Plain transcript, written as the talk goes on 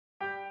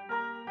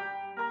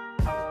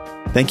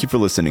Thank you for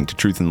listening to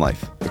Truth in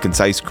Life, a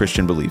concise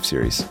Christian belief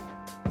series.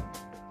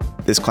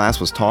 This class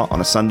was taught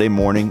on a Sunday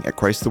morning at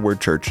Christ the Word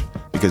Church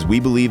because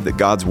we believe that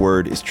God's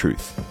Word is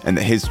truth and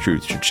that His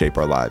truth should shape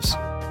our lives.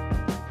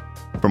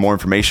 For more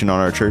information on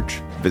our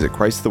church, visit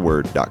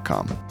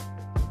ChristTheWord.com.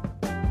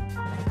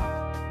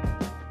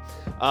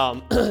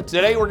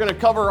 Today we're going to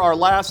cover our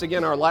last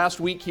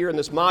week here in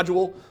this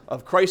module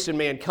of Christ and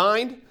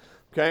mankind.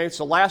 Okay,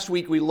 so last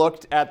week we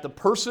looked at the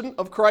person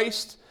of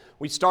Christ.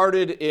 We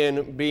started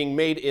in being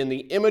made in the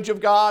image of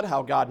God,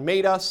 how God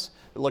made us.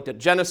 We looked at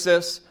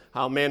Genesis,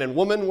 how man and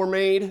woman were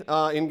made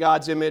in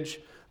God's image.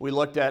 We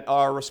looked at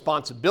our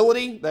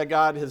responsibility that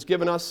God has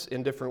given us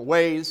in different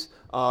ways,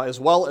 as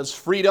well as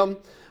freedom.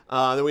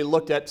 Then we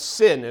looked at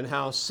sin and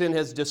how sin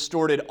has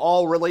distorted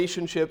all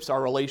relationships,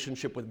 our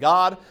relationship with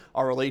God,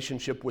 our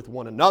relationship with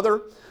one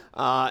another.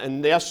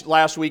 And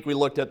last week we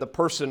looked at the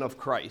person of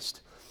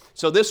Christ.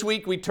 So this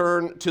week we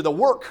turn to the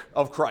work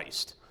of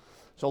Christ.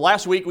 So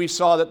last week we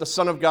saw that the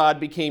Son of God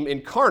became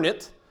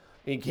incarnate.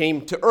 He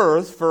came to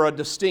earth for a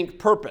distinct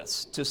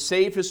purpose, to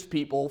save his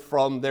people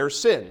from their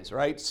sins,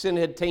 right? Sin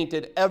had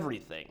tainted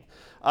everything.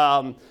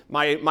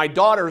 My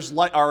daughters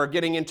are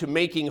getting into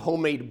making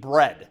homemade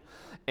bread.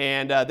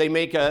 And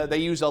they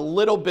use a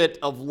little bit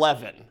of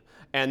leaven,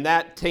 and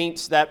that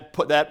taints that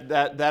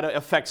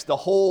affects the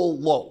whole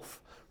loaf,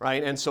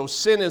 right? And so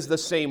sin is the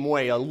same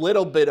way. A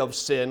little bit of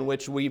sin,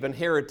 which we've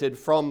inherited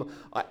from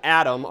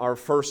Adam,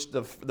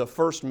 the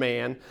first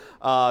man,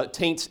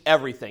 taints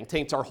everything,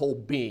 taints our whole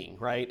being,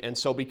 right? And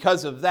so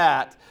because of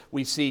that,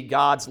 we see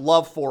God's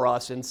love for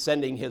us in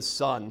sending His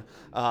Son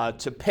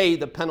to pay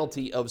the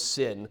penalty of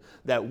sin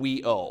that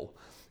we owe.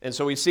 And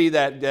so we see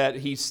that that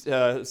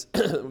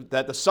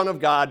the Son of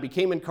God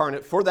became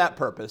incarnate for that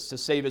purpose, to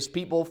save His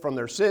people from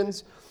their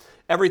sins.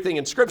 Everything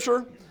in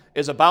Scripture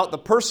is about the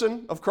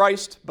person of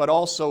Christ, but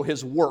also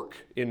His work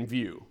in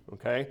view,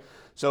 okay?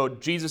 So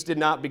Jesus did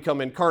not become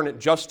incarnate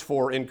just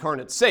for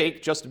incarnate's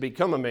sake, just to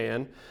become a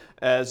man,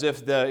 as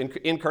if the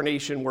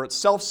incarnation were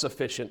itself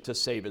sufficient to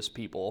save His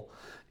people.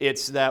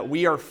 It's that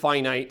we are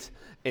finite,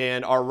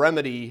 and our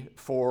remedy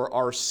for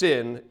our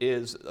sin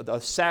is the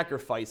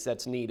sacrifice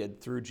that's needed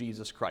through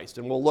Jesus Christ.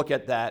 And we'll look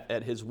at that,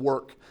 at His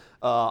work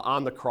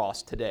on the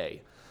cross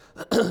today.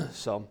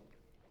 So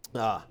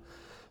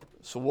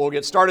we'll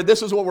get started.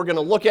 This is what we're going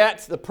to look at,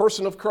 the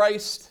person of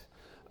Christ,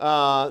 the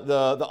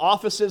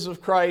offices of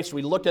Christ.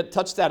 We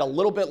touched that a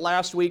little bit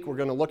last week. We're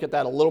going to look at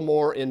that a little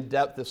more in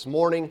depth this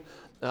morning.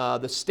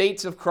 The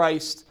states of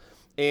Christ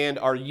and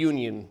our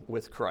union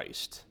with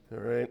Christ. All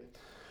right.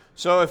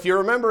 So if you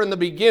remember in the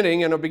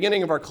beginning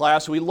of our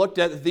class, we looked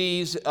at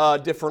these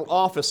different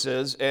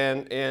offices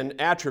and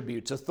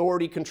attributes,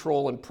 authority,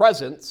 control, and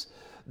presence,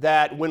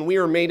 that when we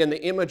were made in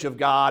the image of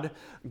God,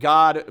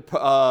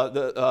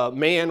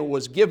 man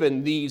was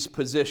given these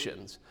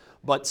positions.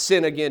 But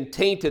sin again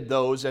tainted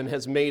those and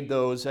has made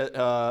those,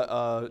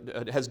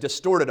 has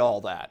distorted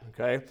all that,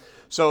 okay?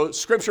 So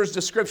Scripture's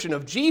description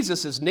of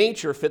Jesus'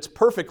 nature fits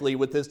perfectly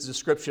with this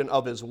description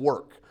of His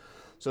work.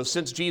 So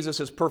since Jesus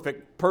is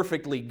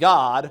perfectly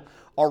God,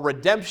 our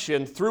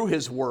redemption through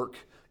His work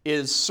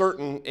is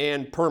certain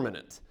and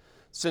permanent.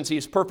 Since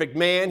He's perfect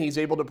man, He's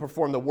able to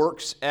perform the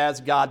works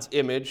as God's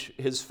image,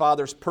 His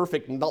Father's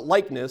perfect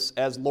likeness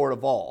as Lord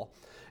of all.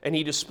 And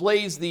He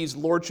displays these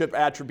lordship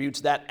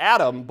attributes that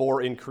Adam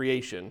bore in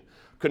creation: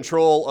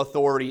 control,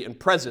 authority, and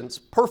presence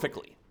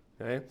perfectly.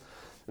 Okay?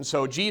 And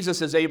so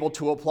Jesus is able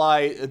to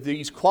apply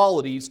these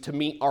qualities to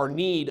meet our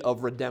need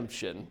of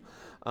redemption,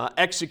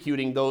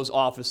 executing those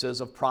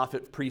offices of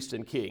prophet, priest,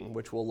 and king,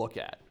 which we'll look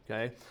at.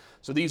 Okay?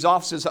 So these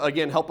offices,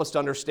 again, help us to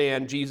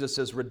understand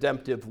Jesus'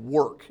 redemptive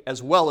work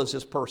as well as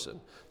His person.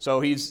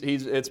 So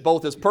it's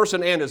both His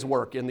person and His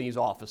work in these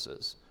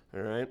offices.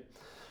 All right?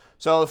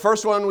 So the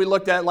first one we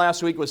looked at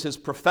last week was His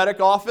prophetic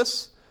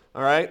office.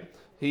 All right?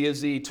 He is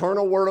the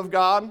eternal Word of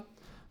God.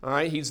 All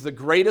right? He's the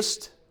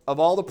greatest of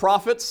all the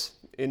prophets,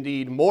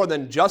 indeed more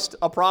than just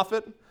a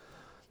prophet.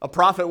 A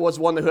prophet was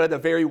one who had the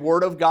very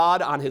word of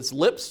God on his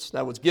lips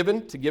that was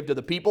given to give to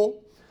the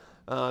people.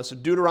 So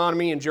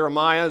Deuteronomy and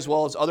Jeremiah, as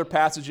well as other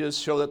passages,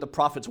 show that the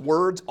prophet's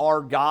words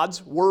are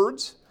God's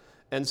words.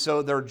 And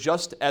so they're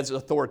just as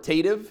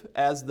authoritative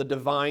as the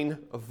divine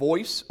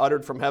voice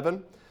uttered from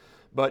heaven.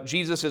 But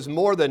Jesus is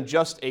more than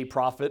just a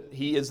prophet.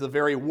 He is the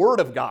very word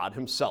of God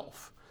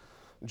Himself.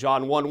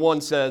 John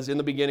 1:1 says, "In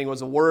the beginning was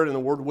the Word, and the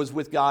Word was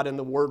with God, and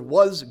the Word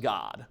was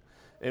God."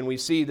 And we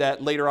see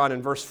that later on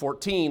in verse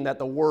 14 that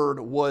the Word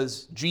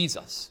was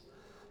Jesus.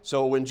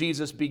 So when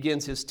Jesus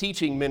begins His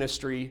teaching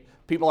ministry,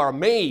 people are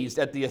amazed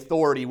at the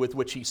authority with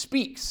which He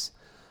speaks.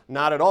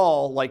 Not at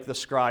all like the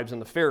scribes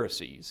and the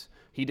Pharisees.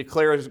 He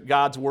declares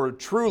God's Word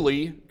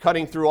truly,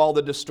 cutting through all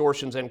the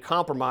distortions and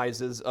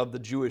compromises of the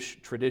Jewish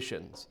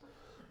traditions.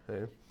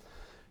 Okay.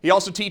 He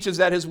also teaches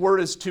that His Word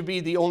is to be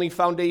the only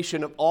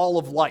foundation of all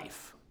of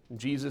life.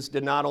 Jesus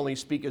did not only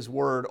speak His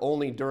Word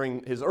only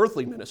during His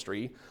earthly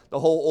ministry, the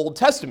whole Old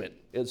Testament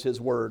is His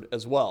Word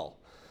as well.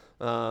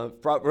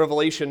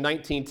 Revelation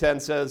 19:10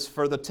 says,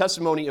 "For the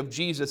testimony of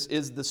Jesus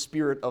is the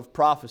spirit of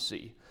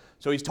prophecy."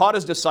 So he's taught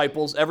his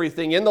disciples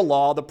everything in the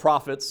law, the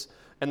prophets,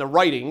 and the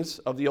writings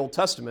of the Old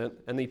Testament,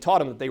 and he taught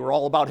them that they were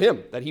all about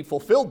him, that he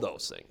fulfilled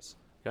those things.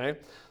 Okay?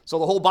 So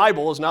the whole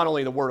Bible is not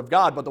only the Word of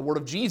God, but the Word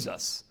of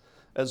Jesus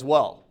as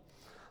well.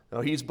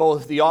 Now, he's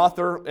both the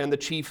author and the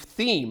chief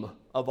theme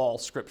of all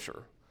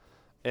Scripture.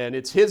 And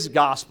it's his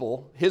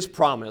gospel, his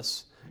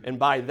promise, and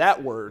by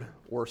that word,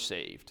 we're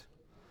saved.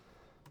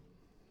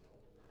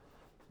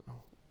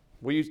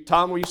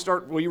 Tom,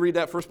 will you read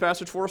that first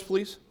passage for us,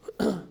 please?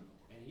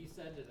 And he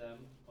said to them,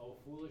 O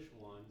foolish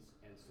ones,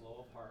 and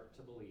slow of heart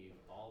to believe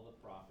all the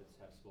prophets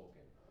have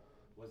spoken.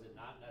 Was it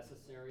not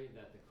necessary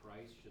that the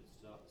Christ should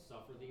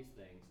suffer these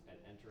things and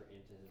enter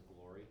into his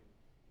glory?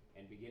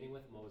 And beginning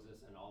with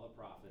Moses and all the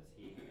prophets,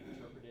 he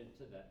interpreted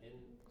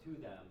to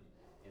them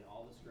in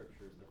all the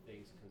scriptures the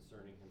things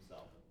concerning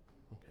himself.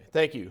 Okay,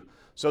 thank you.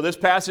 So this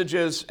passage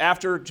is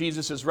after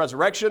Jesus'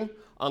 resurrection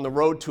on the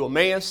road to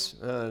Emmaus.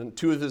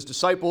 Two of his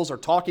disciples are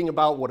talking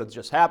about what had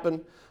just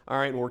happened. All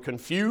right, and we're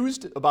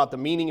confused about the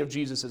meaning of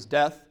Jesus'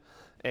 death.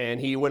 And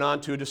he went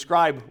on to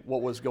describe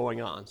what was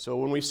going on. So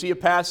when we see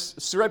a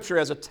scripture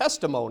as a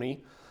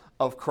testimony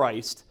of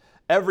Christ,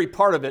 every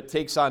part of it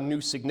takes on new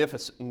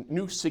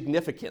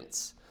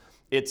significance.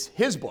 It's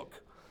his book.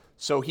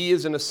 So he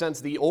is, in a sense,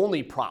 the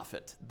only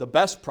prophet, the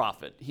best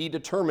prophet. He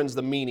determines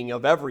the meaning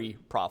of every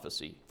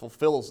prophecy,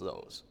 fulfills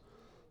those.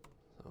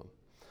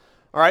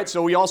 All right,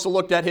 so we also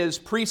looked at his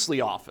priestly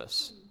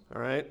office.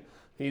 All right,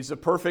 he's a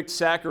perfect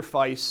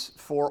sacrifice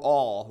for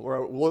all.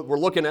 We're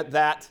looking at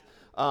that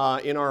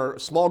in our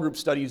small group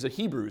studies of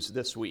Hebrews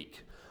this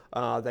week,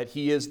 that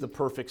he is the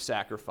perfect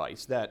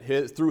sacrifice, that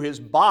through his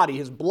body,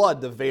 his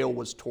blood, the veil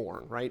was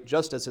torn, right?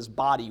 Just as his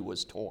body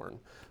was torn.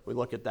 We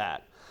look at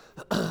that.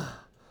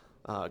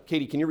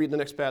 Katie, can you read the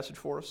next passage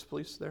for us,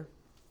 please, there?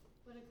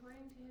 But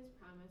according to his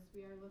promise,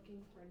 we are looking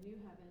for new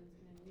heavens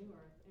and a new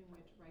earth in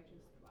which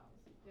righteousness dwells.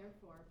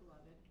 Therefore,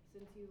 beloved,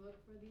 since you look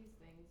for these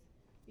things,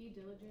 be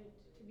diligent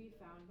to be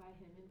found by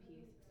him in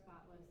peace,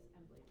 spotless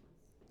and blameless.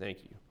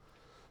 Thank you.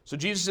 So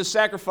Jesus'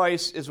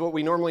 sacrifice is what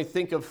we normally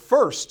think of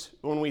first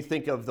when we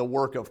think of the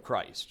work of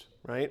Christ,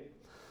 right?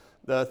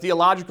 The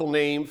theological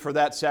name for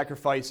that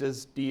sacrifice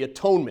is the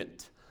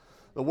atonement.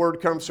 The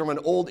word comes from an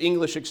Old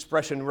English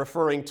expression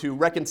referring to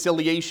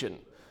reconciliation,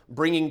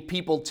 bringing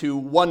people to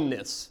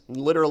oneness.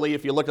 Literally,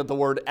 if you look at the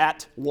word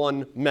at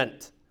one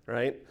meant,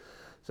 right?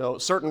 So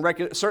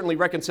certainly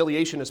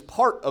reconciliation is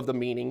part of the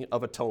meaning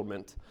of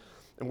atonement.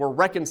 And we're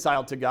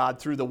reconciled to God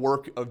through the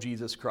work of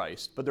Jesus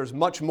Christ. But there's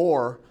much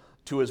more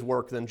to his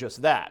work than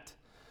just that.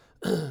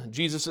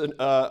 Jesus'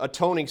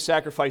 atoning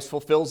sacrifice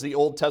fulfills the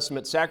Old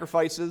Testament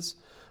sacrifices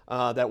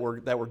that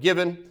were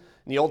given.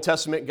 In the Old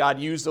Testament, God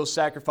used those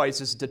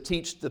sacrifices to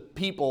teach the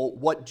people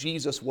what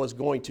Jesus was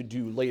going to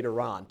do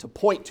later on, to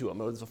point to him.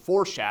 It was a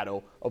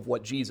foreshadow of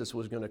what Jesus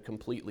was going to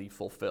completely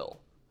fulfill.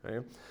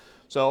 Okay?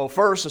 So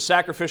first, a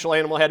sacrificial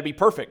animal had to be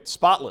perfect,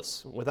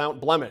 spotless, without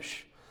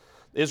blemish.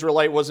 The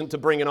Israelite wasn't to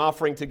bring an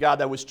offering to God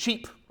that was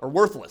cheap or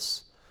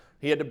worthless.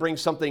 He had to bring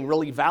something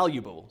really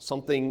valuable,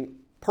 something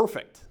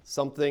perfect,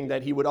 something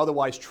that he would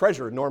otherwise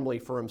treasure normally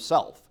for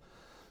himself.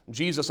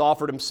 Jesus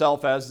offered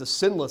himself as the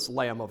sinless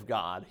Lamb of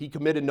God. He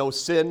committed no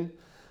sin.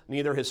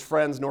 Neither his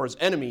friends nor his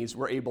enemies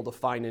were able to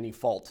find any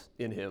fault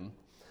in him.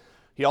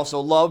 He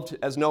also loved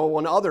as no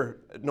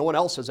one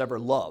else has ever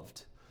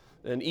loved.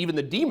 And even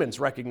the demons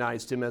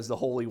recognized him as the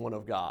Holy One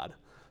of God.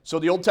 So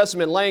the Old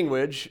Testament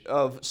language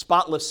of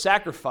spotless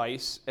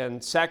sacrifice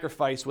and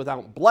sacrifice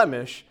without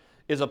blemish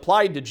is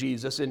applied to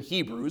Jesus in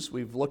Hebrews.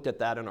 We've looked at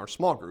that in our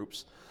small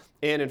groups.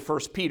 And in 1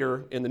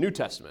 Peter in the New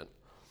Testament.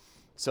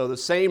 So the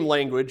same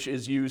language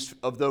is used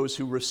of those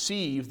who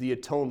receive the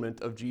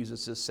atonement of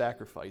Jesus'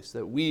 sacrifice,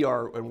 that we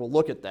are, and we'll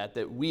look at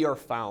that we are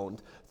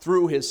found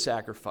through his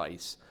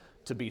sacrifice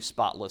to be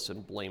spotless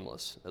and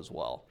blameless as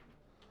well.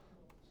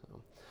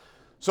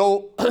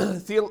 So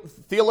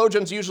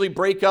theologians usually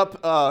break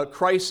up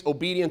Christ's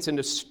obedience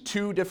into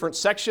two different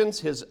sections,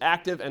 his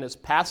active and his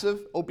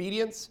passive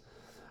obedience.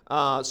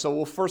 So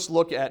we'll first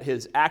look at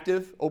his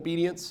active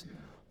obedience,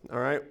 all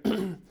right?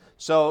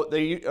 So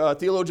the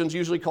theologians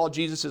usually call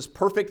Jesus'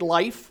 perfect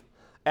life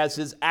as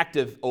his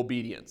active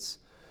obedience.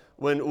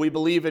 When we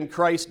believe in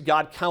Christ,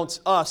 God counts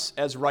us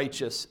as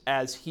righteous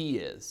as he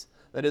is.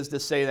 That is to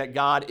say that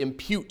God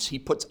imputes, he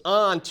puts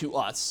on to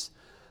us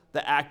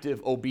the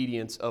active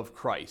obedience of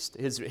Christ,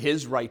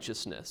 his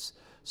righteousness,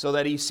 so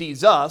that he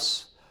sees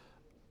us,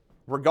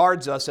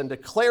 regards us, and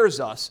declares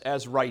us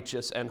as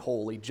righteous and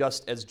holy,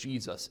 just as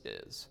Jesus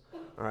is.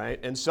 All right?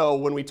 And so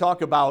when we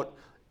talk about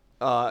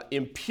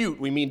impute,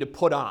 we mean to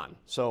put on.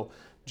 So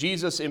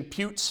Jesus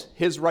imputes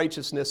his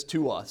righteousness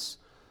to us.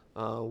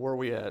 Where are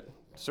we at?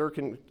 Sir,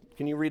 can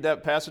you read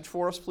that passage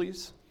for us,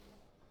 please?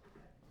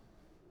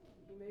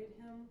 He made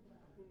him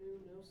who knew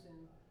no sin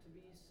to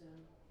be sin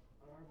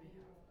on our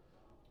behalf,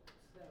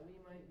 so that we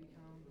might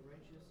become the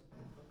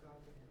righteousness of God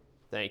in him.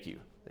 Thank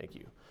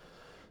you.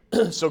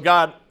 So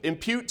God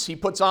imputes, he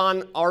puts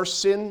on our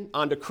sin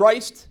onto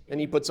Christ, and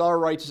he puts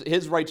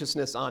his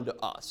righteousness onto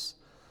us.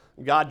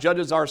 God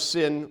judges our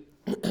sin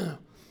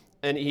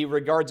and he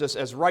regards us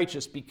as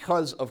righteous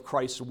because of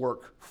Christ's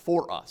work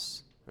for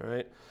us. All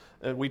right?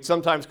 And we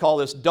sometimes call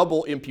this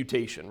double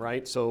imputation,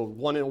 right? So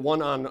one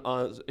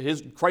on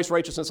his Christ's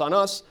righteousness on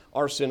us,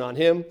 our sin on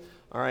him,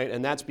 all right?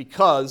 And that's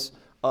because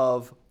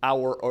of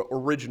our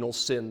original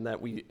sin that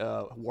we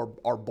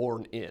are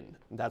born in.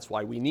 And that's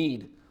why we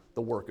need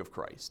the work of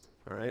Christ,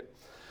 all right?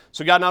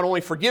 So God not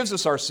only forgives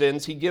us our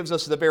sins, he gives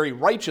us the very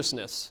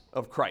righteousness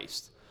of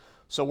Christ.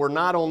 So we're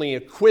not only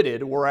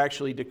acquitted, we're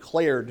actually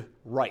declared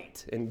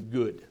right and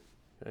good,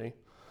 okay?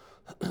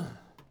 All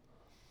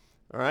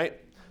right?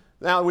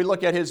 Now we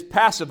look at his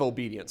passive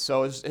obedience.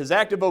 So his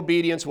active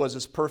obedience was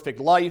his perfect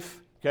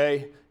life,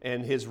 okay,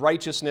 and his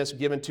righteousness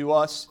given to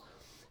us.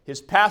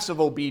 His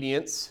passive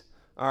obedience,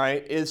 all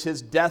right, is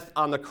his death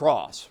on the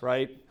cross,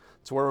 right?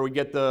 It's where we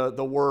get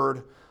the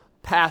word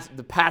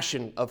the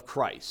passion of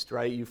Christ,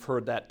 right? You've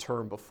heard that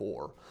term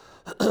before,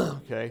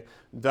 okay?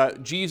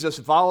 That Jesus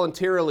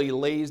voluntarily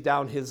lays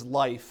down his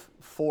life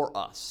for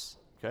us,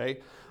 okay?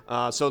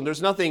 So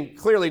there's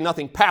clearly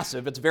nothing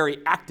passive. It's very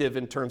active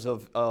in terms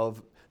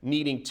of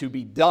needing to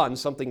be done,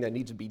 something that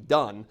needs to be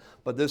done,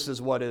 but this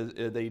is what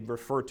they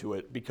refer to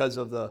it because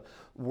of the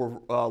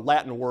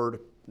Latin word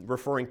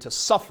referring to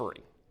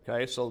suffering,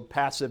 okay? So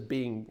passive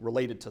being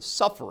related to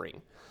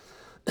suffering.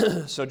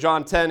 So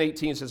John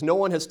 10:18 says, "No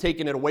one has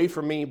taken it away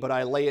from me, but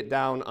I lay it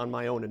down on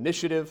my own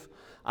initiative.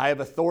 I have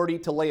authority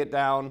to lay it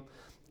down,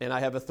 and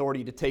I have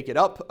authority to take it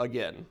up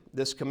again.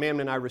 This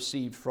commandment I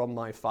received from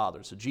my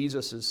Father." So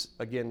Jesus is,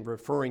 again,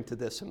 referring to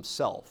this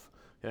himself,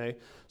 okay?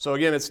 So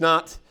again, it's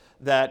not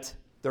that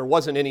there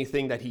wasn't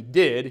anything that he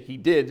did. He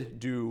did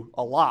do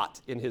a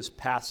lot in his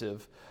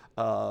passive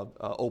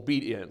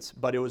obedience,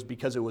 but it was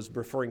because it was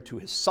referring to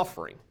his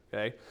suffering,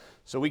 okay?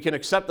 So we can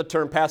accept the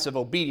term passive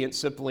obedience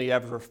simply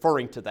as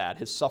referring to that,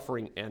 his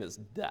suffering and his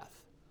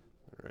death,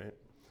 all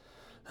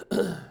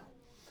right?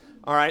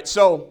 All right,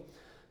 so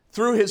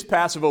through his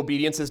passive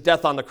obedience, his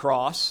death on the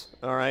cross,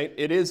 all right,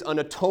 it is an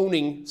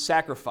atoning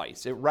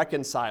sacrifice. It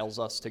reconciles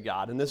us to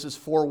God, and this is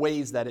 4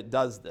 ways that it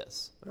does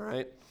this, all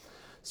right?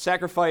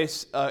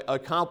 Sacrifice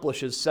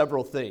accomplishes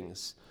several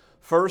things.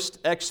 First,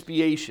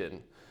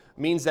 expiation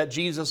means that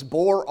Jesus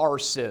bore our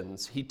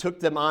sins. He took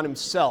them on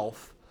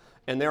himself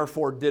and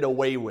therefore did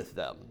away with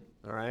them,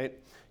 all right?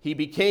 He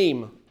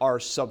became our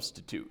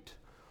substitute.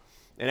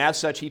 And as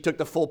such, he took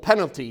the full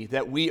penalty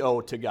that we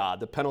owe to God,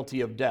 the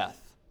penalty of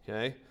death,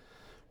 okay?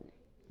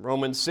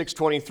 Romans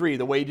 6:23,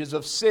 the wages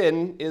of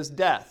sin is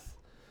death.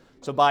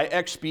 So by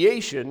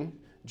expiation,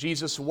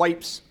 Jesus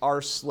wipes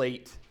our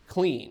slate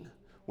clean.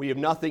 We have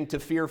nothing to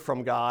fear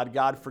from God.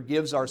 God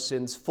forgives our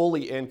sins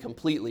fully and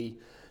completely,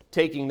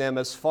 taking them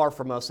as far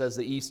from us as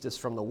the east is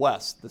from the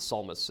west, the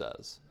psalmist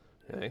says.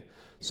 Okay?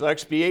 So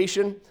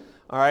expiation.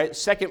 All right.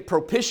 Second,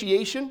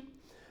 propitiation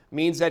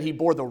means that he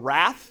bore the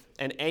wrath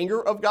and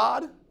anger of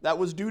God that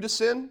was due to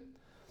sin.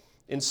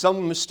 In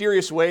some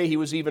mysterious way, he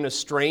was even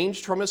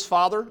estranged from his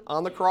Father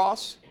on the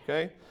cross,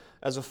 okay,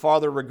 as a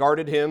father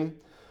regarded him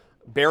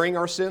bearing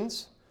our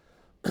sins.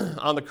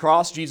 On the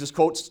cross, Jesus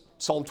quotes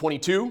Psalm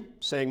 22,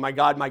 saying, my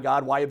God,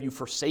 why have you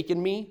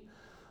forsaken me?"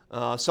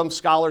 Some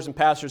scholars and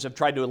pastors have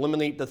tried to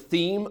eliminate the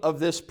theme of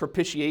this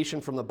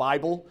propitiation from the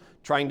Bible,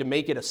 trying to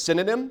make it a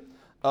synonym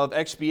of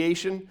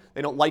expiation.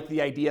 They don't like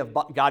the idea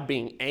of God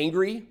being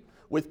angry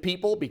with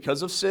people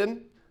because of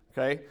sin,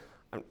 okay?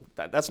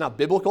 That's not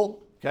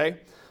biblical,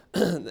 okay?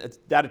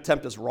 That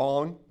attempt is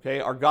wrong,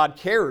 okay? Our God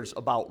cares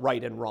about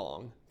right and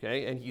wrong,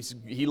 okay? And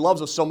he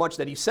loves us so much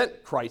that he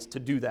sent Christ to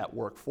do that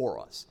work for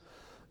us.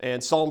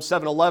 And Psalm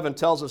 7:11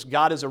 tells us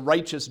God is a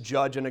righteous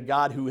judge and a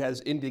God who has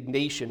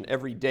indignation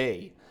every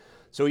day.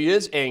 So he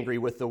is angry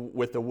with the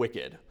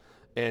wicked.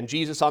 And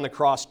Jesus on the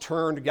cross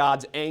turned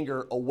God's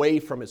anger away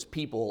from his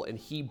people, and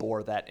he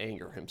bore that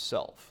anger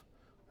himself.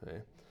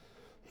 Okay?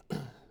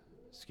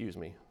 Excuse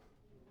me.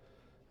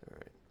 All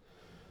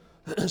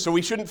right. So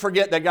we shouldn't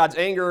forget that God's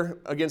anger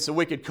against the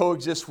wicked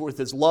coexists with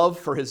his love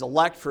for his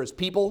elect, for his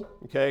people.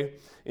 Okay?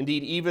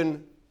 Indeed,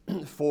 even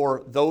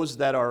for those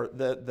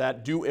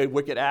that do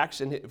wicked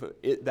acts and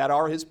that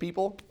are his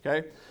people.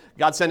 Okay?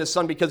 God sent his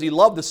son because he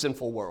loved the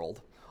sinful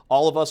world.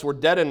 All of us were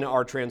dead in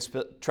our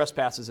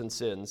trespasses and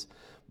sins,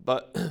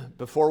 but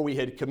before we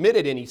had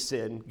committed any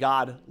sin,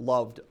 God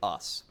loved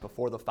us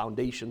before the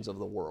foundations of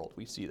the world.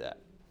 We see that.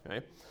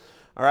 Okay?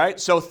 All right,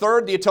 so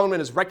third, the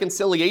atonement is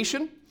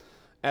reconciliation,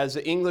 as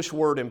the English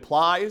word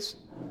implies.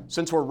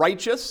 Since we're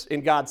righteous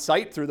in God's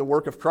sight through the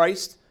work of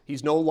Christ,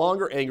 he's no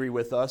longer angry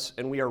with us,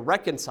 and we are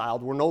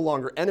reconciled. We're no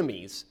longer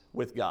enemies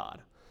with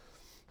God.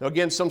 Now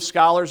again, some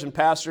scholars and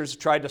pastors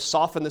tried to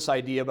soften this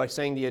idea by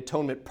saying the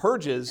atonement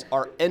purges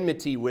our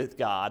enmity with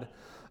God,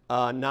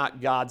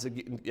 not God's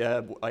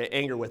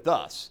anger with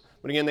us.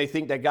 But again, they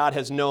think that God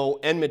has no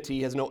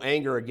enmity, has no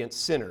anger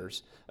against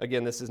sinners.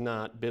 Again, this is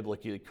not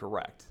biblically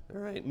correct. All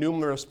right?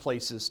 Numerous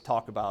places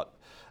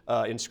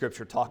in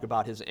Scripture talk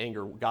about his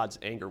anger, God's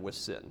anger with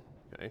sin.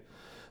 Okay?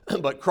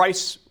 But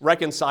Christ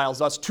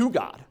reconciles us to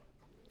God.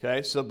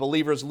 Okay? So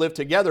believers live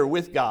together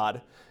with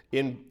God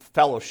in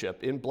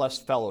fellowship, in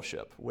blessed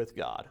fellowship with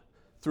God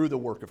through the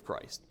work of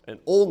Christ, and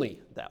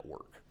only that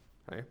work.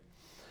 Okay?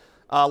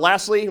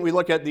 Lastly, we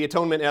look at the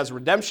atonement as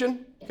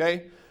redemption.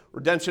 Okay?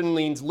 Redemption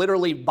means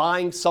literally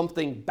buying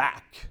something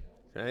back.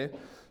 Okay?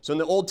 So in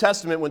the Old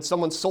Testament, when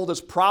someone sold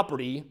his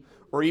property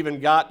or even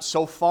got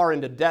so far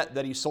into debt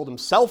that he sold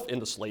himself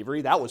into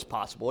slavery, that was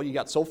possible. You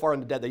got so far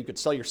into debt that you could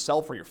sell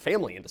yourself or your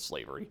family into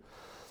slavery.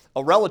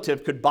 A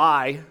relative could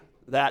buy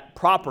that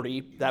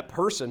property, that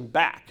person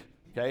back,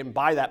 okay, and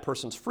buy that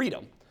person's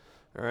freedom.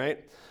 All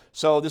right?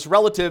 So this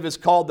relative is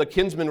called the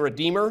kinsman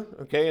redeemer,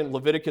 okay, and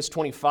Leviticus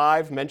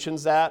 25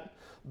 mentions that.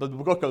 In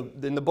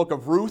the book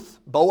of Ruth,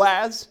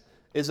 Boaz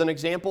is an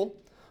example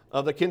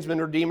of the kinsman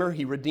redeemer.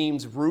 He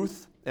redeems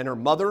Ruth and her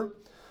mother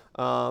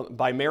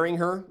by marrying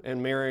her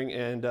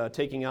and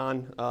taking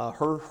on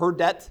her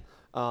debt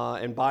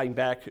and buying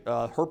back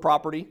her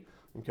property,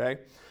 okay?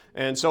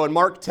 And so in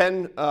Mark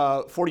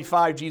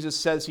 10:45, Jesus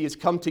says he has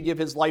come to give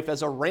his life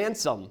as a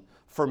ransom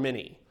for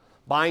many,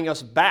 buying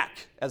us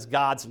back as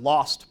God's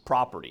lost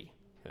property.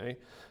 Okay?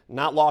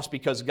 Not lost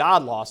because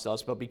God lost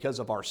us, but because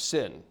of our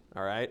sin.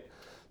 All right?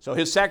 So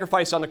his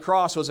sacrifice on the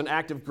cross was an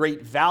act of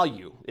great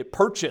value. It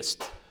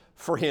purchased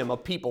for him a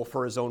people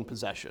for his own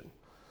possession.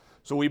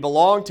 So we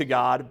belong to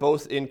God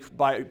both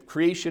by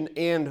creation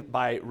and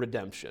by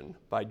redemption,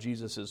 by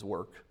Jesus'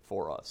 work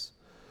for us.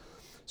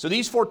 So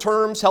these four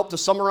terms help to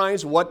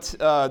summarize what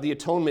the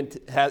atonement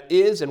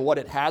is and what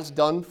it has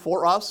done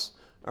for us.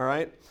 All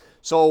right?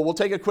 So we'll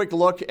take a quick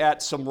look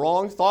at some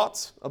wrong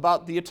thoughts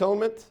about the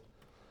atonement.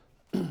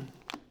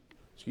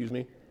 Excuse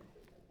me.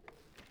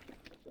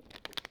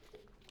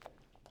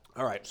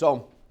 All right,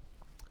 so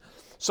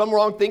some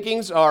wrong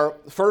thinkings are,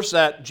 first,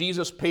 that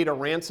Jesus paid a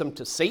ransom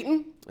to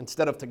Satan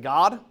instead of to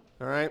God.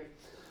 All right?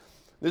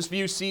 This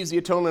view sees the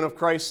atonement of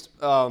Christ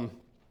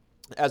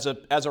as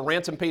a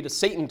ransom paid to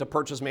Satan to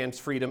purchase man's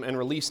freedom and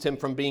released him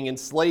from being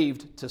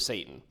enslaved to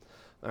Satan.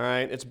 All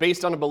right? It's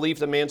based on a belief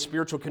that man's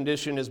spiritual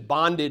condition is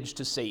bondage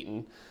to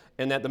Satan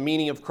and that the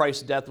meaning of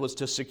Christ's death was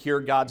to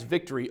secure God's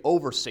victory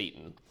over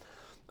Satan.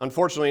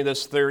 Unfortunately,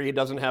 this theory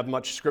doesn't have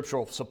much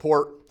scriptural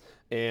support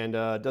and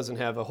doesn't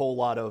have a whole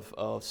lot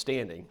of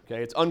standing.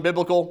 Okay? It's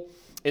unbiblical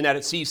in that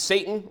it sees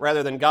Satan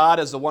rather than God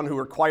as the one who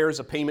requires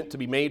a payment to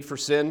be made for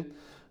sin.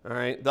 All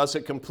right? Thus,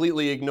 it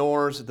completely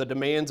ignores the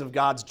demands of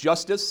God's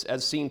justice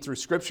as seen through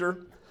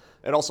Scripture.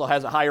 It also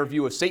has a higher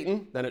view of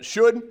Satan than it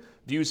should,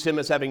 views him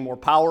as having more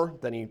power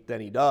than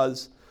he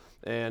does.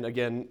 And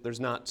again, there's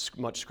not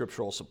much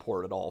scriptural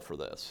support at all for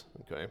this.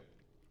 Okay.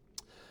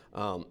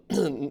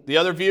 The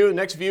other view,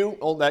 next view,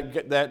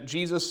 that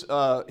Jesus,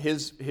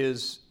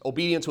 his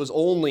obedience was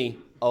only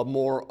a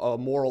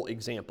moral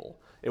example.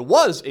 It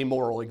was a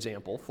moral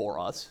example for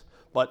us,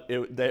 but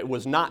it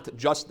was not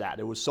just that.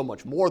 It was so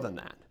much more than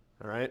that.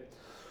 All right?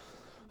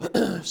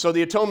 So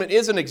the atonement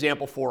is an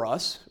example for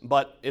us,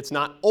 but it's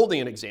not only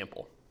an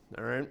example.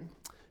 All right?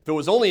 If it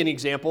was only an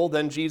example,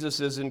 then Jesus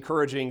is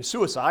encouraging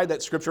suicide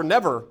that Scripture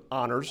never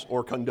honors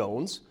or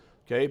condones.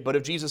 Okay? But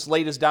if Jesus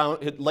laid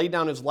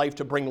down his life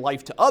to bring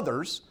life to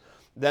others,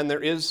 then there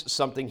is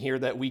something here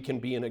that we can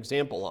be an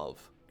example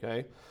of.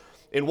 Okay?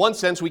 In one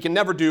sense, we can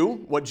never do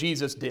what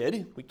Jesus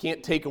did. We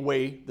can't take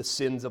away the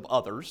sins of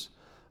others.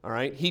 All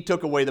right? He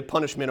took away the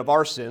punishment of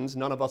our sins.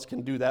 None of us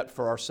can do that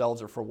for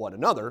ourselves or for one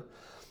another.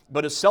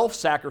 But his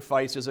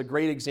self-sacrifice is a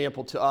great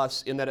example to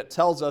us in that it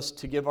tells us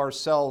to give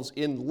ourselves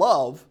in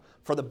love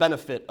for the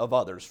benefit of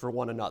others, for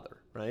one another,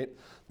 right?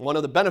 One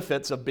of the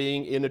benefits of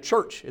being in a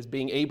church is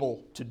being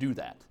able to do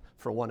that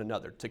for one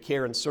another, to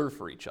care and serve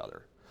for each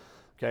other.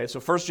 Okay,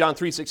 so 1 John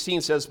 3:16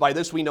 says, "By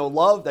this we know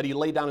love, that he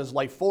laid down his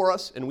life for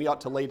us, and we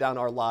ought to lay down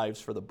our lives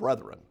for the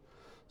brethren."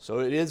 So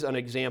it is an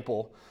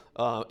example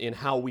in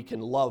how we can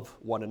love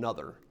one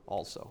another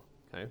also.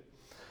 Okay.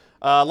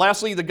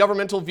 Lastly, the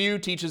governmental view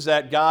teaches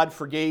that God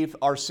forgave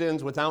our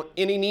sins without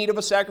any need of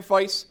a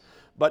sacrifice,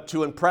 but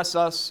to impress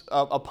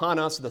upon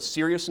us the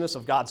seriousness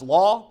of God's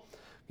law.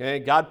 Okay,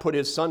 God put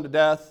his son to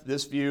death.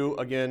 This view,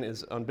 again,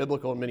 is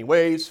unbiblical in many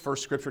ways.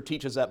 First, Scripture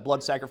teaches that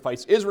blood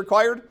sacrifice is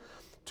required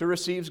to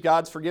receive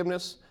God's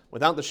forgiveness.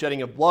 Without the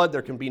shedding of blood,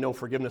 there can be no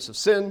forgiveness of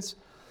sins.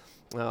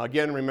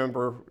 Again,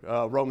 remember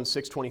Romans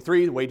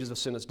 6:23, the wages of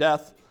sin is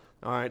death.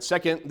 All right.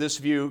 Second, this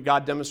view,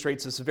 God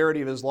demonstrates the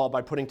severity of his law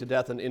by putting to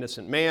death an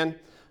innocent man.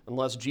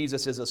 Unless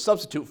Jesus is a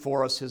substitute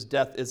for us, his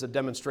death is a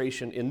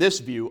demonstration in this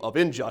view of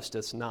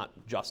injustice, not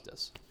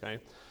justice. Okay.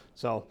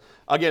 So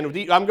again,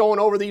 I'm going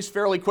over these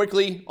fairly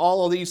quickly.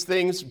 All of these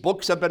things,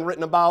 books have been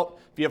written about.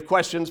 If you have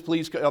questions,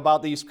 please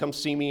about these, come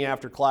see me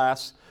after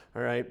class.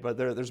 All right. But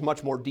there's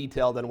much more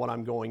detail than what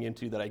I'm going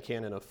into that I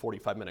can in a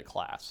 45-minute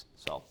class.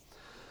 So,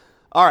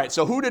 all right.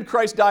 So who did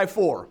Christ die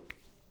for?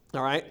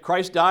 All right.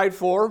 Christ died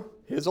for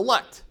his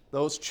elect,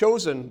 those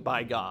chosen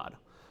by God.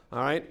 All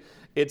right.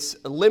 It's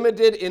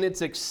limited in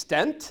its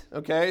extent,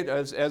 okay?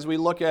 As we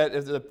look at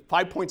the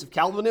 5 points of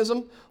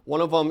Calvinism,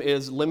 one of them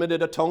is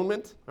limited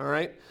atonement, all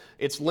right?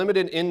 It's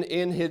limited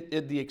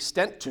in the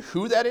extent to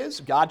who that is.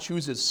 God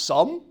chooses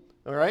some,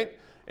 all right?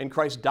 And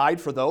Christ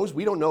died for those.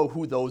 We don't know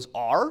who those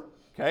are,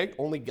 okay?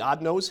 Only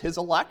God knows his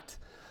elect,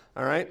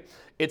 all right?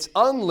 It's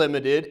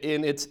unlimited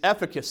in its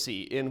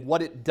efficacy, in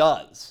what it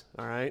does,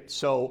 all right?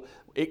 So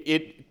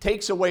it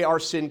takes away our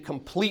sin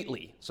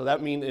completely. So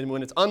that means, and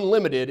when it's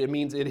unlimited, it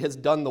means it has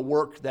done the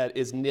work that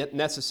is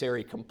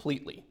necessary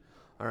completely.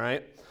 All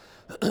right?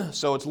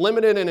 So it's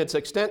limited in its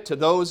extent to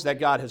those that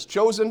God has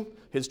chosen,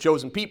 his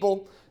chosen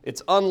people.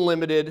 It's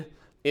unlimited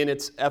in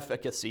its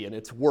efficacy and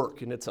its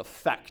work and its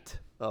effect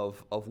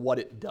of what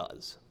it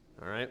does.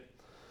 All right?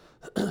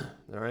 All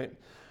right?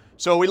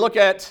 So we look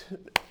at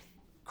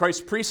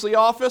Christ's priestly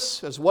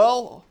office as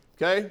well.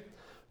 Okay?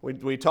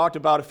 We talked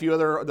about a few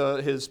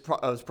other, his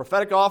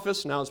prophetic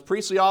office, now his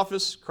priestly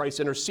office. Christ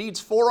intercedes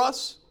for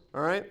us.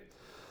 All right?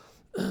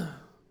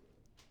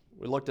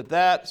 We looked at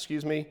that,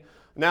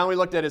 Now we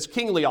looked at his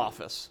kingly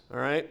office. All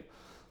right?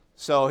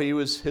 So he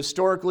was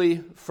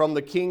historically from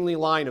the kingly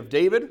line of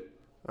David.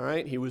 All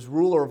right? He was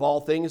ruler of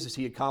all things as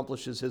he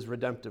accomplishes his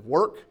redemptive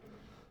work.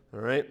 All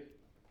right?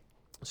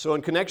 So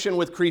in connection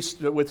with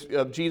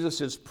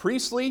Jesus'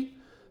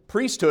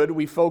 priesthood,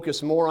 we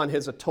focus more on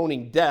his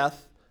atoning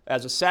death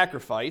as a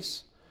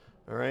sacrifice.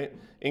 All right?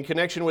 In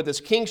connection with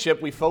his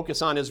kingship, we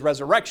focus on his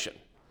resurrection.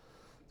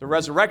 The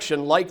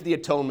resurrection, like the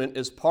atonement,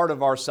 is part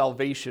of our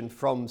salvation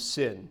from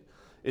sin.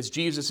 It's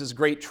Jesus'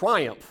 great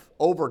triumph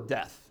over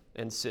death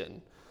and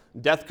sin.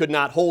 Death could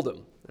not hold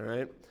him. All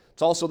right?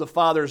 It's also the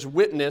Father's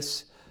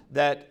witness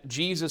that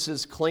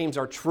Jesus' claims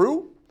are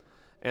true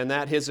and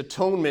that his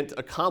atonement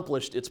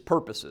accomplished its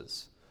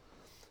purposes.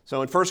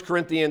 So in 1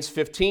 Corinthians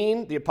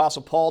 15, the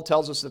Apostle Paul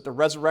tells us that the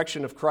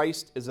resurrection of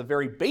Christ is the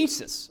very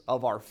basis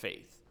of our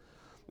faith.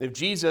 If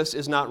Jesus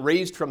is not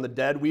raised from the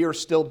dead, we are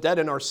still dead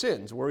in our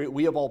sins.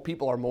 We of all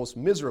people are most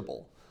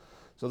miserable.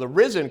 So the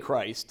risen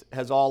Christ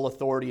has all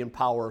authority and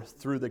power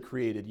through the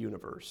created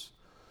universe.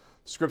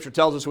 Scripture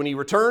tells us when he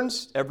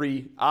returns,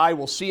 every eye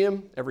will see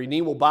him, every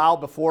knee will bow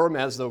before him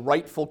as the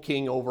rightful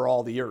king over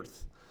all the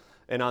earth.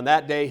 And on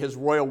that day, his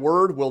royal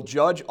word will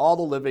judge all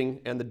the living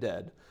and the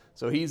dead.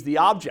 So he's the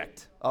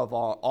object of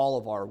all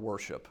of our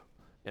worship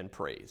and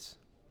praise.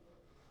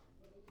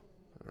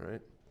 All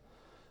right.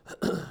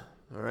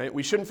 All right.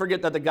 We shouldn't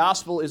forget that the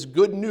gospel is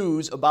good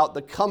news about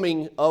the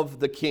coming of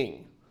the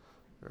king.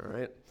 All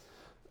right.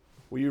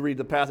 Will you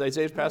read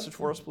Isaiah's passage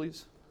for us,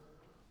 please?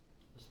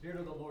 The Spirit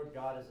of the Lord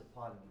God is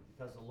upon me,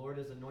 because the Lord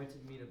has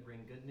anointed me to bring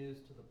good news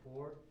to the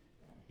poor.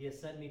 He has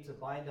sent me to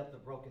bind up the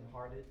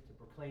brokenhearted, to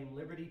proclaim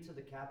liberty to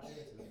the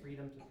captives and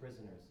freedom to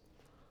prisoners,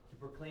 to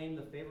proclaim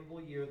the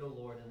favorable year of the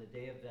Lord and the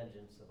day of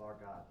vengeance of our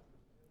God.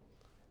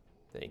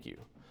 Thank you.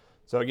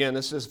 So again,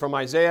 this is from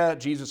Isaiah.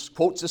 Jesus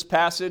quotes this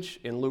passage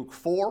in Luke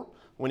 4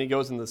 when he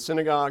goes into the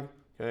synagogue.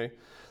 Okay.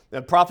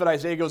 The prophet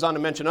Isaiah goes on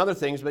to mention other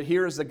things, but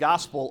here is the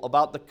gospel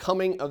about the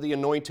coming of the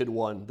anointed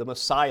one, the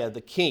Messiah,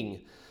 the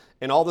King,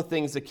 and all the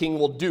things the King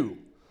will do.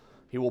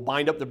 He will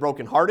bind up the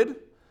brokenhearted.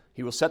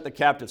 He will set the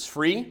captives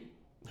free.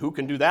 Who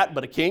can do that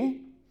but a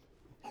king?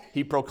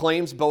 He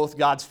proclaims both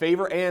God's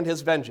favor and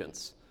his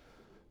vengeance.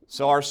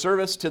 So our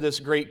service to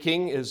this great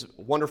king is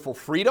wonderful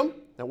freedom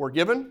that we're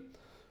given.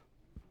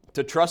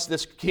 To trust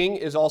this king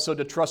is also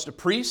to trust a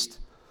priest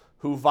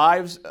who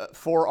vies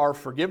for our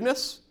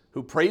forgiveness,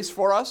 who prays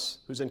for us,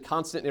 who's in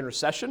constant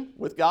intercession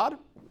with God.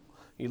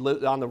 He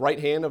lives on the right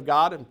hand of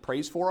God and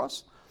prays for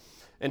us.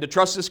 And to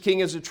trust this king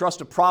is to trust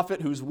a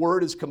prophet whose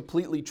word is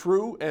completely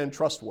true and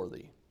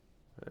trustworthy.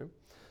 Okay?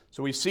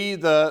 So we see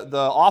the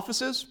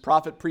offices,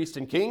 prophet, priest,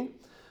 and king,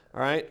 all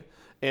right,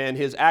 and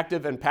his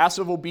active and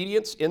passive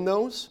obedience in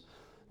those.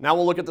 Now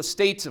we'll look at the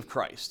states of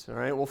Christ, all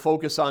right? We'll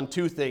focus on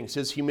two things,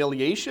 his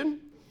humiliation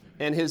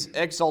and his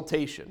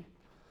exaltation.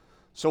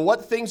 So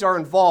what things are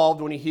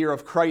involved when you hear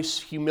of Christ's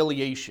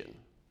humiliation?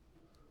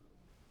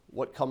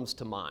 What comes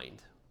to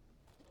mind?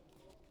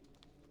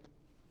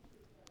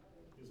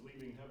 His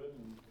leaving heaven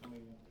and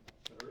coming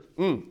to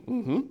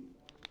earth.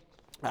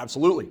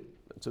 Absolutely.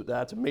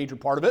 That's a major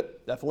part of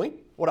it, definitely.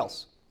 What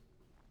else?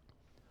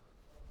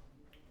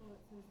 Well,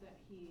 it says that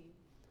he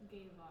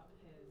gave up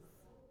his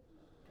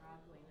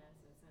godliness,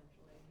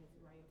 essentially, his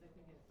rights. I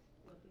think it's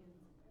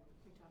Philippians,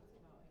 he talks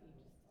about he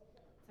just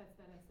sets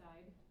that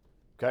aside.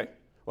 Okay.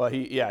 Well,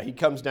 he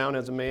comes down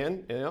as a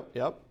man.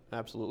 Yep,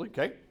 absolutely.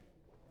 Okay.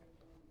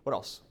 What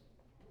else?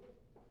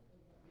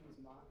 He was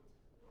mocked.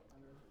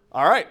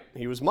 All right.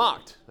 He was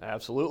mocked.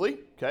 Absolutely.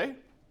 Okay.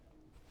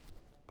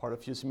 Part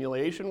of his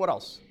humiliation. What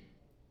else?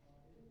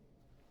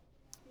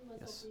 He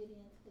was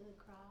obedient to the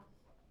cross.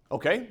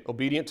 Okay.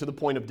 Obedient to the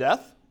point of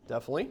death.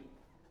 Definitely.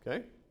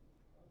 Okay.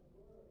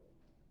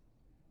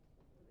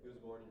 He was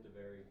born into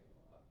very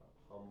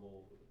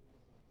humble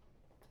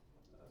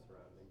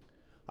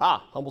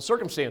surroundings. Humble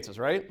circumstances,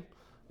 right?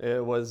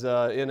 It was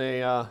in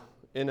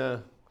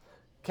a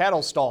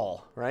cattle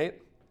stall, right?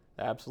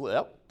 Absolutely.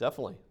 Yep.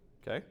 Definitely.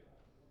 Okay.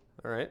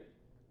 All right.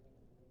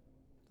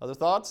 Other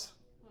thoughts?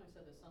 Well, he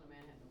said the Son of Man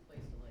had no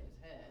place to lay his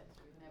head,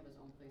 so he didn't have his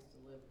own place to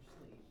live or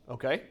sleep.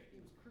 Okay. He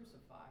was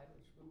crucified,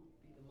 which would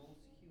be the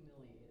most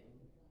humiliating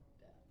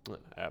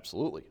death.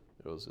 Absolutely.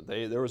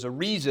 There was a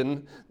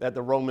reason that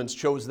the Romans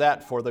chose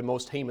that for the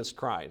most heinous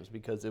crimes,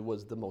 because it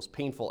was the most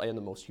painful and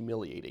the most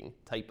humiliating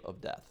type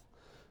of death.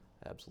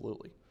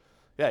 Absolutely.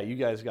 Yeah, you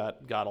guys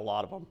got a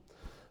lot of them.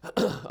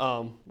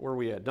 Where are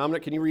we at?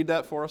 Dominic, can you read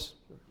that for us?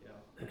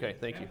 Yeah. Okay,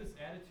 thank you. Have this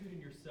attitude in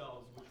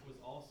yourselves, which was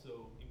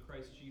also in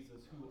Christ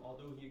Jesus, who,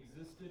 although he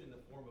existed in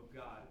the form of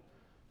God,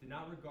 did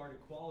not regard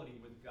equality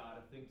with God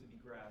a thing to be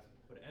grasped,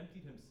 but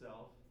emptied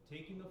himself,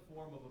 taking the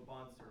form of a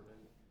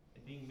bondservant,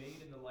 and being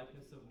made in the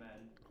likeness of men,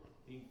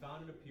 being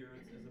found in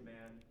appearance as a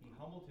man, he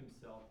humbled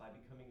himself by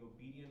becoming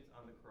obedient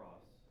on the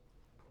cross.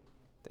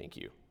 Thank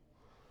you.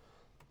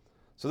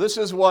 So this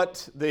is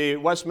what the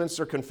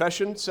Westminster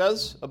Confession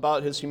says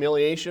about his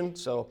humiliation.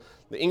 So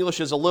the English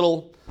is a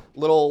little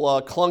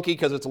clunky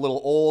because it's a little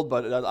old,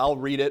 but I'll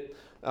read it.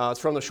 It's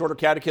from the Shorter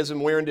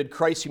Catechism. Wherein did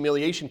Christ's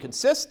humiliation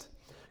consist?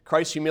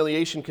 Christ's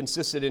humiliation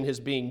consisted in his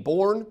being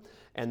born,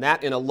 and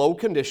that in a low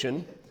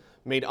condition,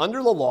 made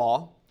under the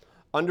law,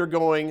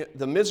 undergoing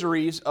the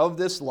miseries of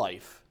this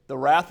life, the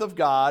wrath of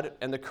God,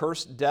 and the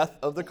cursed death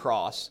of the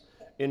cross,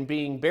 in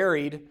being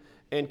buried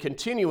and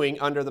continuing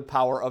under the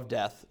power of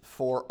death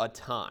for a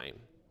time.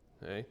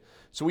 Okay?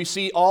 So we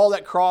see all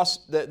that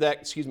Christ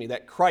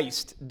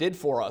did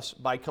for us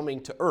by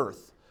coming to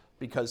earth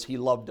because he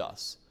loved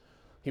us.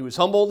 He was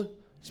humbled,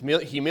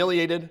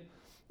 humiliated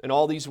in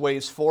all these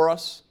ways for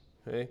us.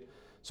 Okay?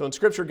 So in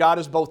Scripture, God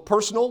is both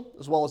personal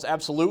as well as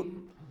absolute,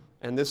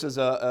 and this is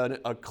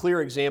a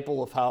clear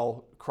example of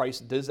how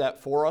Christ does that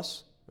for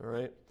us. All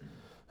right.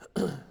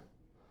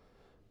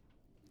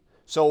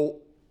 So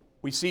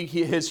we see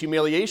his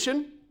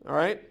humiliation, all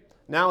right?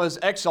 Now his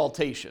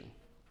exaltation.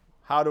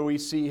 How do we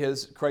see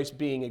his Christ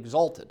being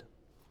exalted?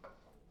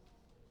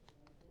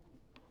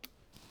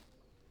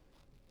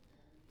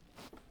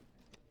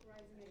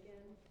 Rising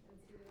again and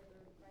seated at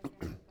the right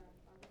hand of God the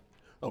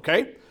Father.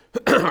 Okay.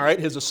 All right,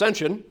 his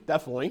ascension,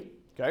 definitely.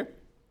 Okay. It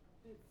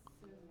says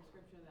in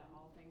Scripture that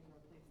all things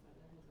were placed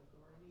under his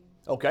authority.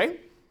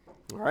 Okay.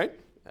 All right.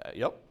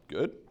 Yep.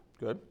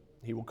 Good.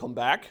 He will come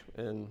back,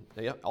 and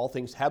all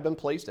things have been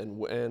placed,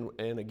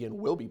 and again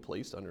will be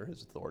placed under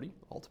his authority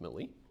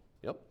ultimately.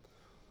 Yep.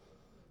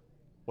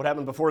 What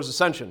happened before his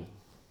ascension?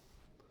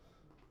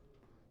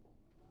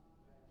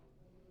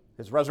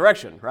 His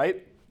resurrection,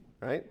 right?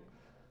 Right.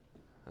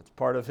 That's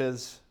part of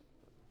his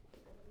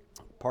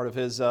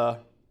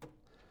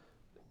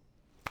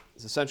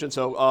ascension.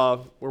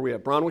 So where are we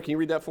at? Bronwyn, can you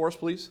read that for us,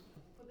 please?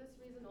 For this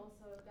reason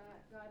also,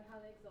 God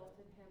highly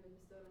exalted him and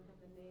bestowed on him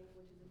the name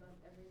which is above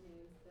every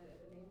name, that at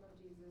the name of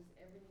Jesus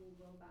every knee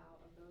will bow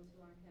of those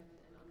who are in heaven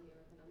and on the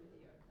earth and under the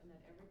earth, and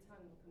that every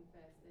tongue will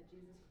confess that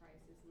Jesus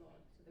Christ is Lord,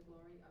 to the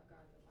glory of God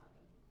the Father.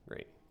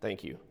 Great,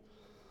 thank you.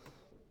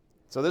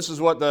 So this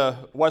is what the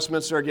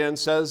Westminster again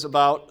says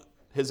about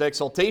his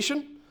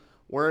exaltation.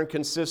 Wherein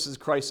consists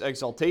Christ's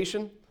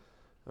exaltation?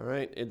 All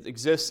right, it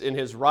exists in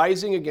his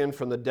rising again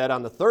from the dead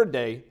on the third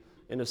day,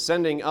 in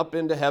ascending up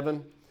into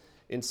heaven,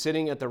 in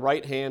sitting at the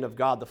right hand of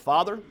God the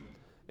Father,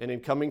 and in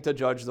coming to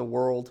judge the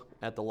world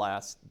at the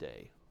last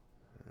day.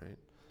 All right.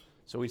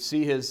 So we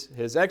see his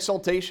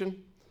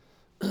exaltation,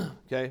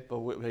 okay,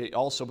 but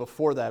also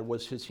before that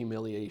was his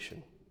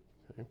humiliation.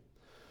 Okay.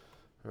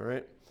 All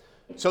right.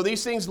 So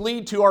these things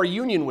lead to our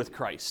union with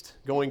Christ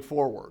going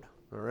forward.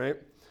 All right.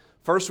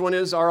 First one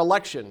is our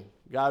election.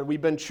 God,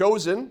 we've been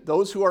chosen.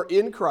 Those who are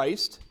in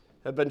Christ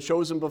have been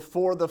chosen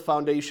before the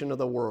foundation of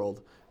the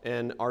world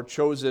and are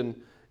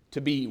chosen to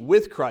be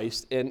with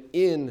Christ and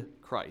in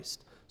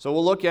Christ. So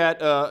we'll look at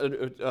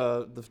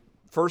the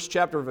first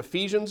chapter of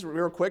Ephesians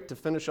real quick to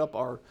finish up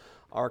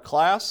our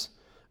class,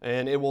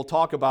 and it will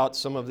talk about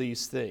some of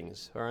these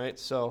things. All right,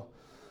 so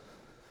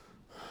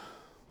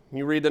can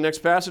you read the next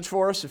passage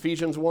for us?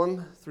 Ephesians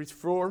 1:3-4.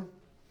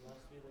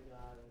 Blessed be the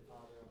God and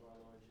Father of our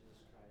Lord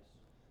Jesus Christ,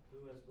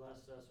 who has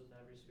blessed us with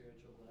every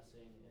spiritual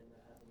blessing in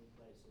the heavenly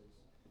places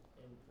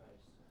in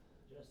Christ,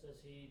 just as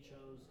he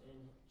chose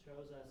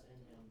us in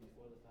him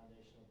before the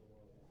foundation of the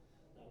world,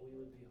 that we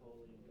would be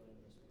holy and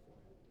blameless before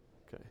him.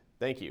 Okay,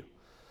 thank you.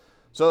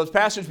 So this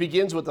passage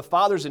begins with the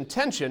Father's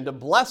intention to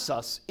bless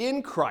us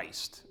in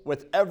Christ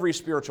with every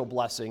spiritual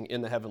blessing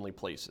in the heavenly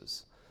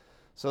places.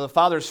 So the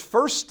Father's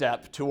first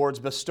step towards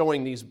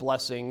bestowing these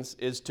blessings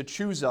is to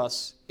choose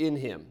us in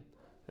him.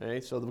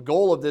 Okay? So the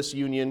goal of this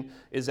union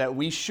is that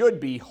we should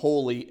be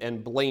holy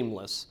and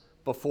blameless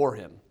before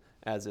him,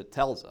 as it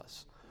tells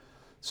us.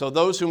 So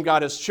those whom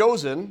God has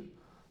chosen,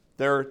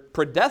 they're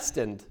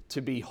predestined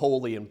to be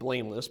holy and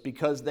blameless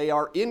because they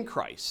are in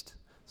Christ.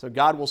 So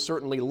God will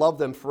certainly love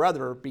them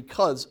forever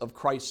because of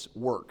Christ's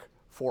work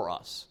for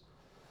us.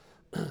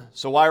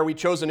 So why are we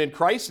chosen in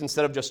Christ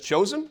instead of just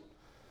chosen?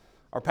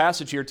 Our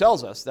passage here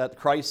tells us that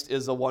Christ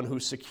is the one who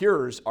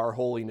secures our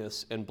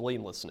holiness and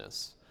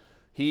blamelessness.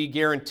 He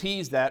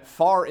guarantees that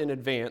far in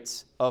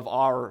advance of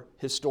our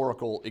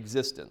historical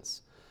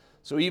existence.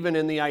 So even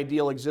in the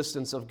ideal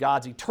existence of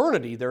God's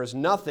eternity, there is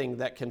nothing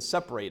that can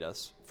separate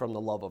us from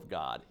the love of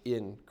God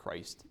in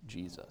Christ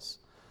Jesus.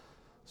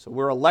 So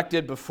we're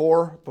elected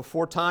before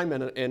time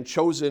and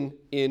chosen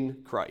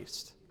in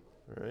Christ.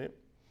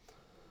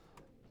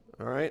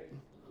 All right.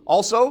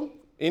 Also,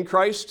 in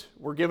Christ,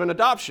 we're given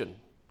adoption.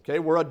 Okay,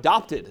 we're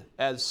adopted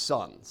as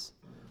sons.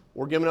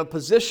 We're given a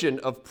position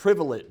of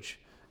privilege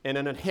and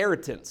an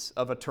inheritance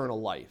of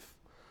eternal life.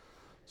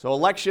 So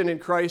election in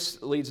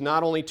Christ leads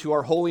not only to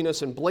our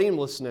holiness and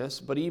blamelessness,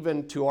 but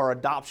even to our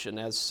adoption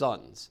as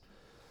sons.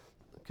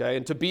 Okay,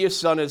 and to be a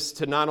son is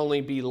to not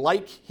only be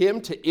like him,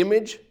 to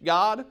image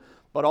God,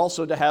 but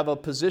also to have a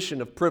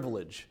position of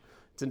privilege.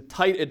 It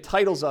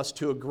entitles us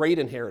to a great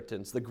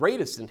inheritance, the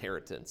greatest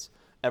inheritance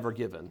ever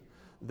given,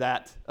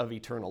 that of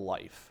eternal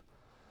life.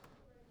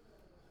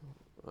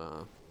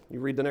 You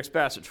read the next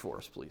passage for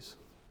us, please.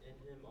 In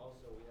him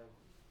also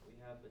we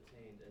have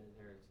attained an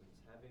inheritance,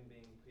 having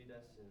been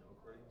predestined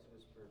according to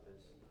his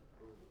purpose,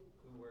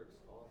 who works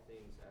all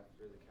things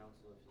after the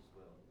counsel of his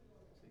will,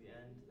 to the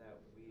end that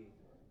we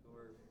who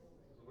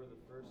were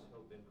the first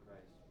hope in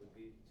Christ would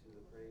be to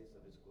the praise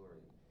of his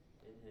glory.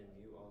 In him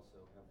you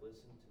also have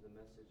listened to the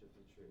message of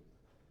the truth,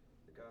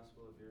 the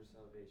gospel of your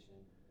salvation,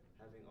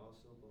 having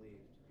also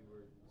believed, you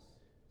were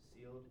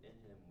sealed in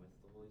him with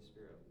the Holy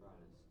Spirit of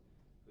promise,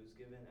 who is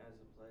given as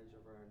a pledge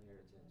of our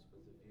inheritance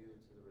with a view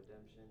to the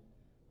redemption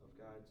of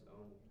God's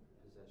own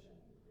possession,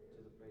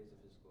 to the praise of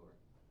his glory.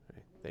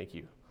 Okay, thank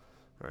you.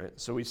 All right,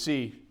 so we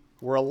see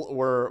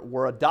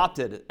we're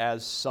adopted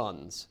as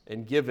sons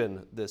and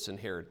given this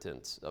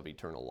inheritance of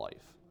eternal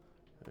life.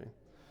 Okay.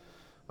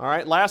 All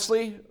right,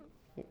 lastly,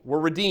 we're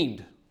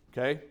redeemed.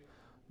 Okay,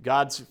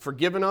 God's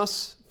forgiven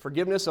us.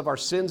 Forgiveness of our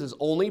sins is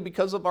only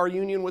because of our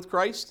union with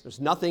Christ. There's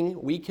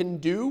nothing we can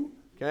do.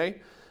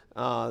 Okay.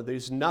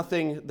 There's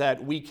nothing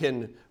that we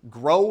can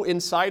grow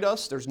inside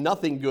us. There's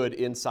nothing good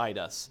inside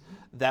us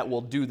that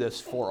will do this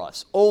for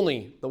us.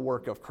 Only the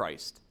work of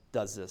Christ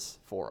does this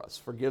for us,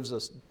 forgives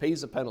us, pays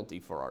the penalty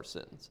for our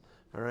sins.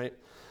 All right?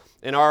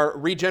 And our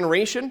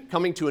regeneration,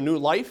 coming to a new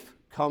life,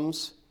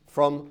 comes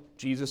from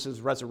Jesus'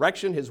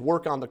 resurrection, his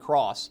work on the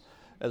cross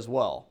as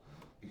well.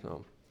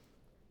 So,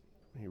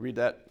 can you read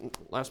that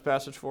last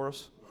passage for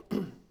us? In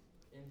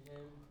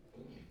him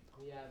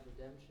we have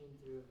redemption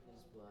through his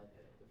blood,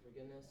 the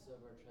forgiveness of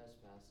our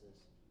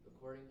trespasses,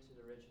 according to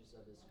the riches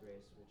of his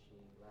grace which he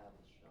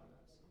lavished on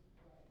us.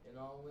 In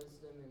all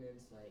wisdom and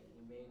insight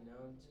he made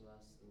known to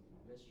us the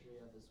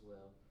mystery of his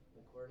will,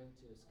 according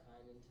to his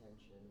kind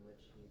intention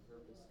which he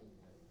purposed in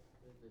him,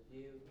 with a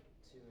view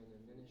to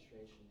an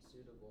administration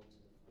suitable to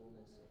the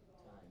fullness of the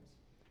times,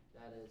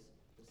 that is,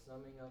 the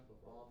summing up of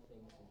all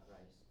things in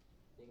Christ,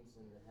 things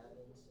in the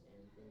heavens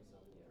and things on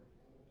the earth.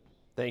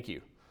 Thank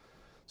you.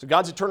 So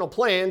God's eternal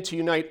plan to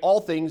unite all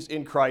things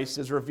in Christ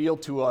is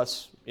revealed to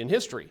us in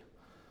history.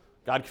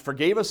 God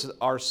forgave us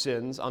our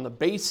sins on the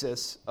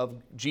basis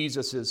of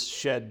Jesus'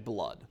 shed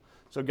blood.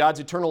 So God's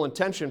eternal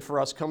intention for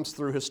us comes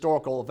through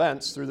historical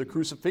events, through the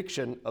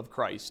crucifixion of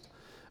Christ.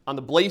 On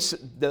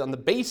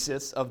the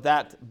basis of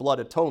that blood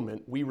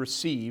atonement, we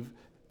receive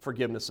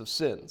forgiveness of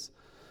sins.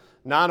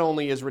 Not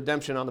only is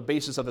redemption on the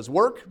basis of his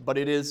work, but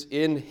it is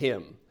in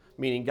him,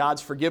 meaning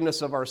God's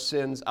forgiveness of our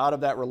sins out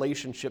of that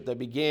relationship that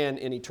began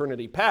in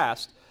eternity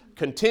past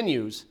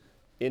continues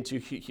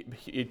into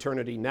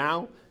eternity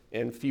now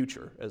and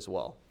future as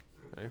well.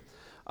 Okay?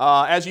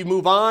 As you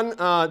move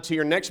on to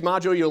your next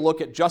module, you'll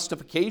look at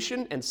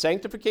justification and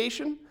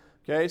sanctification.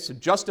 Okay, so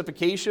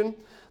justification,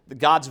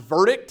 God's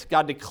verdict,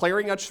 God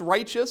declaring us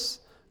righteous,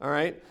 all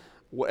right,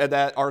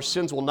 that our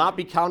sins will not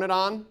be counted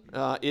on,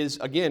 is,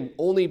 again,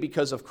 only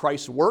because of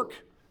Christ's work,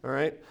 all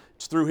right?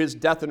 It's through his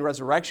death and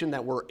resurrection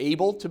that we're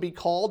able to be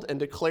called and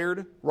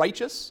declared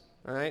righteous,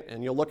 all right?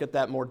 And you'll look at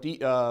that more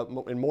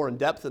in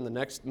depth in the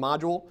next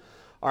module.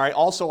 All right,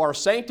 also our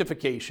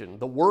sanctification,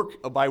 the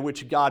work by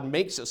which God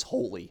makes us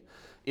holy,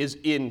 is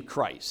in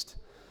Christ.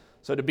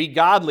 So to be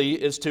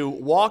godly is to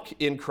walk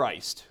in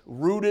Christ,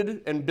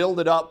 rooted and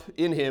builded up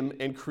in him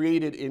and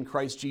created in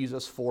Christ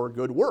Jesus for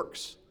good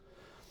works.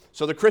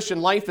 So the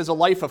Christian life is a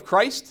life of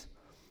Christ,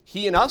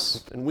 he in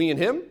us and we in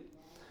him.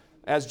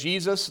 As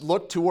Jesus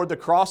looked toward the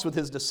cross with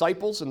his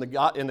disciples in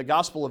the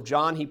Gospel of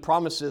John, he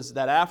promises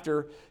that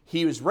after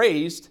he was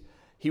raised,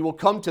 he will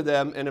come to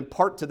them and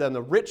impart to them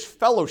the rich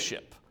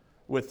fellowship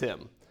with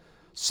him,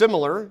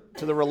 similar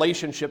to the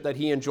relationship that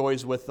he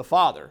enjoys with the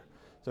Father.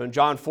 So in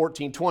John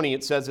 14:20,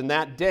 it says, "In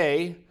that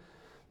day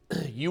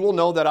you will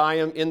know that I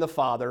am in the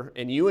Father,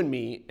 and you in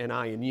me, and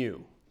I in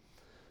you."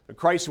 And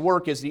Christ's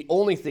work is the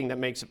only thing that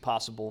makes it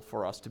possible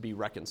for us to be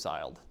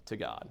reconciled to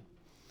God.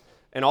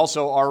 And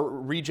also our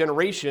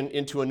regeneration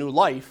into a new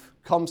life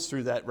comes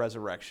through that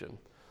resurrection.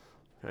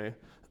 Okay?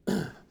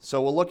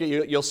 So we'll look at,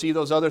 you'll see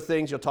those other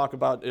things. You'll talk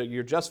about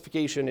your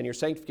justification and your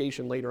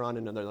sanctification later on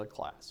in another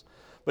class.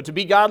 But to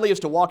be godly is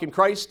to walk in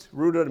Christ,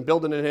 rooted and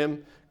building in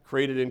him,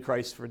 created in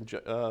Christ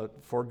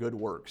for good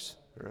works.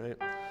 All right?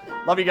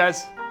 Love you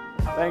guys.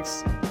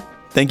 Thanks.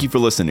 Thank you for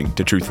listening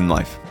to Truth in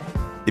Life.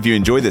 If you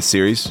enjoyed this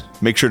series,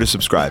 make sure to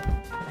subscribe.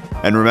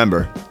 And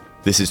remember,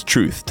 this is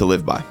truth to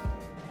live by.